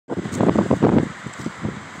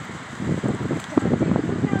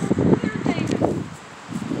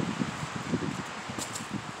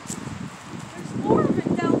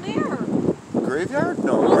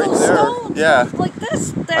Yeah. Like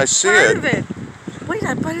this. That's I see part it. of it. Wait,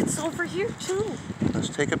 I bet it's over here too. Let's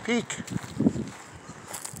take a peek.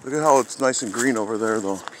 Look at how it's nice and green over there,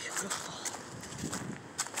 though. Beautiful.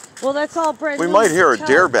 Well, that's all brand We new. might hear a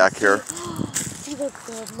deer back here. See the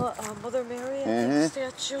Mother Mary, I think,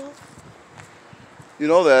 statue. You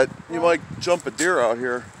know that. You might jump a deer out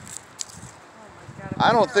here. Oh my God,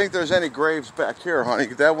 I don't think there's any graves back here, honey.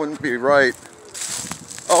 That wouldn't be right.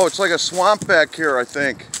 Oh, it's like a swamp back here, I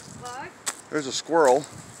think. What? There's a squirrel.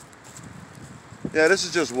 Yeah, this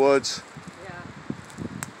is just woods. Yeah.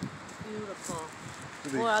 Beautiful.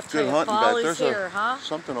 It'd be Well, I'll tell good you, hunting fall back. is There's here, huh?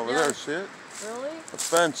 something over Yeah. there. See it? Really? A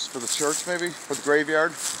fence for the church, maybe? For the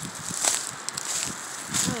graveyard?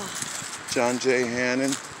 John J.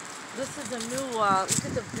 Hannon. This is a new, look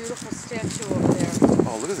at the beautiful statue over there.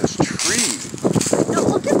 Oh, look at this tree. No,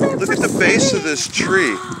 look at that. Look at the base of this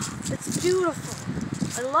tree. It's beautiful.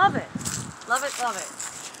 I love it. Love it, love it.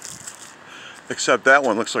 Except that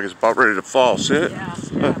one looks like it's about ready to fall. See it? Yeah,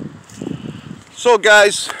 yeah. So,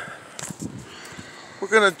 guys, we're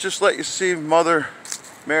going to just let you see Mother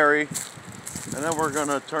Mary, and then we're going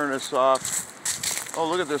to turn this off. Oh,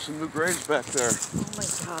 look at this, some new graves back there. Oh my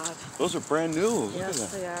God. Those are brand new. Look Yes, at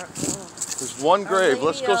that. they are. Oh. There's one grave.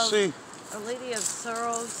 Let's go see. Our Lady of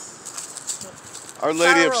Sorrows. Our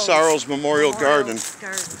Lady of Sorrows Memorial Garden.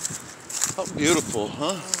 Garden. How beautiful, huh?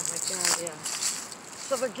 Oh my God, yeah.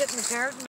 So they're getting the garden